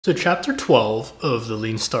So chapter 12 of the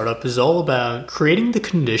Lean Startup is all about creating the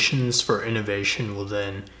conditions for innovation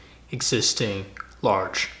within existing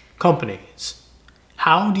large companies.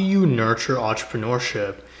 How do you nurture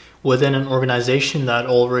entrepreneurship within an organization that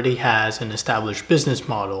already has an established business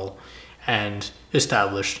model and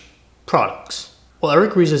established products? Well,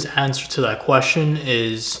 Eric Ries's answer to that question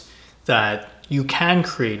is that you can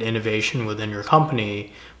create innovation within your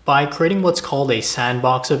company by creating what's called a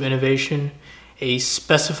sandbox of innovation, a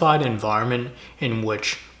specified environment in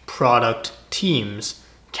which product teams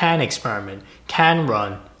can experiment, can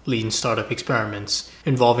run lean startup experiments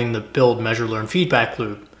involving the build, measure, learn feedback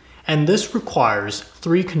loop. And this requires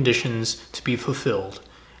three conditions to be fulfilled.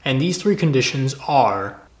 And these three conditions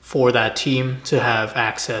are for that team to have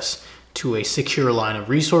access to a secure line of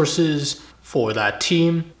resources, for that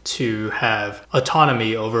team to have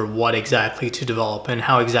autonomy over what exactly to develop and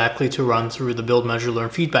how exactly to run through the build, measure, learn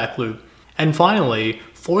feedback loop. And finally,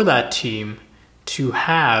 for that team to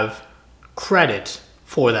have credit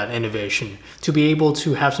for that innovation, to be able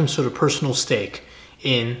to have some sort of personal stake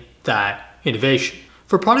in that innovation.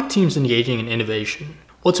 For product teams engaging in innovation,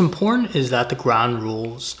 what's important is that the ground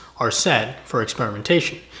rules are set for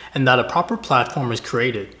experimentation and that a proper platform is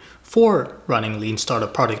created for running lean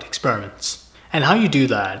startup product experiments. And how you do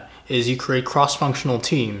that is you create cross-functional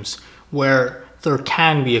teams where there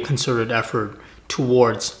can be a concerted effort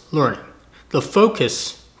towards learning. The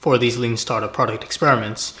focus for these lean startup product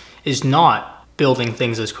experiments is not building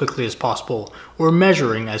things as quickly as possible or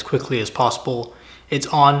measuring as quickly as possible. It's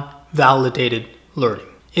on validated learning.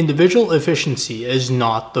 Individual efficiency is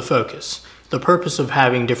not the focus. The purpose of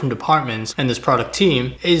having different departments and this product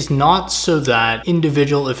team is not so that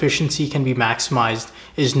individual efficiency can be maximized,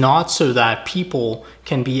 is not so that people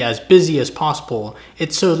can be as busy as possible.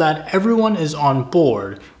 It's so that everyone is on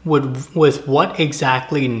board with what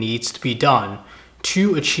exactly needs to be done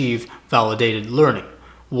to achieve validated learning.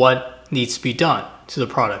 What needs to be done to the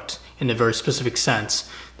product in a very specific sense.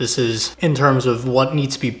 This is in terms of what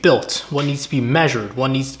needs to be built, what needs to be measured,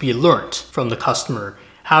 what needs to be learned from the customer.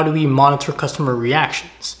 How do we monitor customer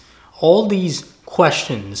reactions? All these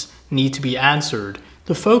questions need to be answered.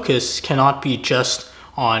 The focus cannot be just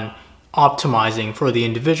on optimizing for the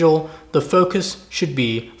individual. The focus should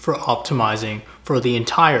be for optimizing for the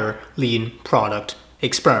entire lean product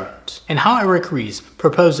experiment. And how Eric Ries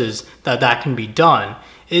proposes that that can be done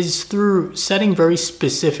is through setting very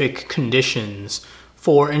specific conditions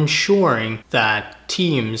for ensuring that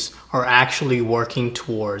teams are actually working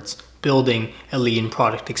towards building a lean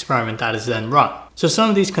product experiment that is then run. So some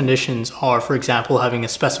of these conditions are, for example, having a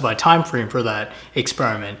specified time frame for that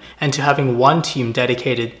experiment and to having one team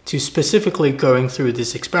dedicated to specifically going through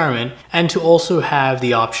this experiment and to also have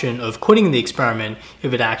the option of quitting the experiment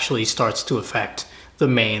if it actually starts to affect the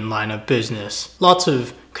main line of business. Lots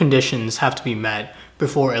of conditions have to be met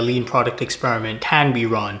before a lean product experiment can be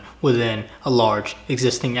run within a large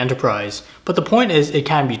existing enterprise. But the point is it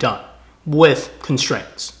can be done with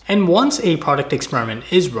constraints. And once a product experiment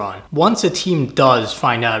is run, once a team does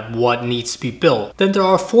find out what needs to be built, then there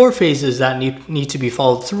are 4 phases that need to be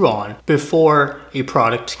followed through on before a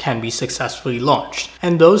product can be successfully launched.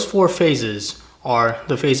 And those 4 phases are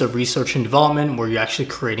the phase of research and development, where you're actually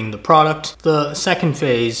creating the product, the second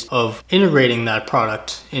phase of integrating that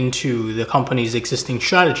product into the company's existing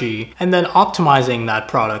strategy, and then optimizing that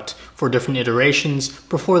product for different iterations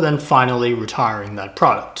before then finally retiring that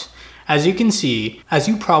product. As you can see, as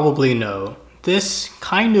you probably know, this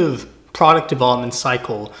kind of product development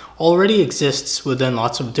cycle already exists within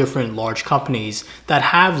lots of different large companies that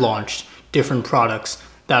have launched different products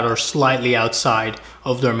that are slightly outside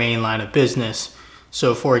of their main line of business.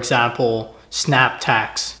 So for example,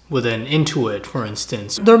 SnapTax within Intuit, for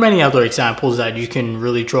instance. There are many other examples that you can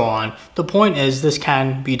really draw on. The point is this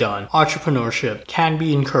can be done. Entrepreneurship can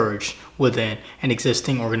be encouraged within an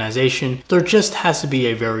existing organization. There just has to be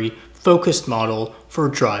a very focused model for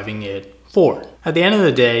driving it forward. At the end of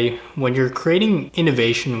the day, when you're creating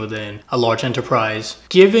innovation within a large enterprise,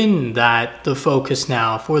 given that the focus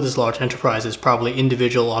now for this large enterprise is probably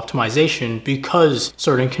individual optimization because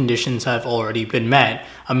certain conditions have already been met,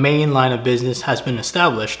 a main line of business has been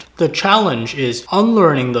established, the challenge is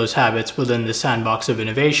unlearning those habits within the sandbox of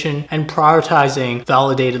innovation and prioritizing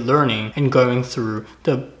validated learning and going through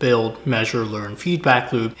the build, measure, learn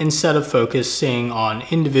feedback loop instead of focusing on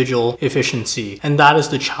individual efficiency. And that is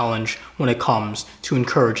the challenge when it comes to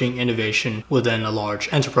encouraging innovation within a large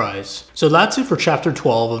enterprise. So that's it for chapter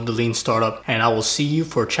 12 of the Lean Startup, and I will see you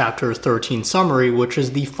for chapter 13 summary, which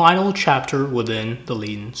is the final chapter within the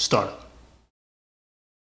Lean Startup.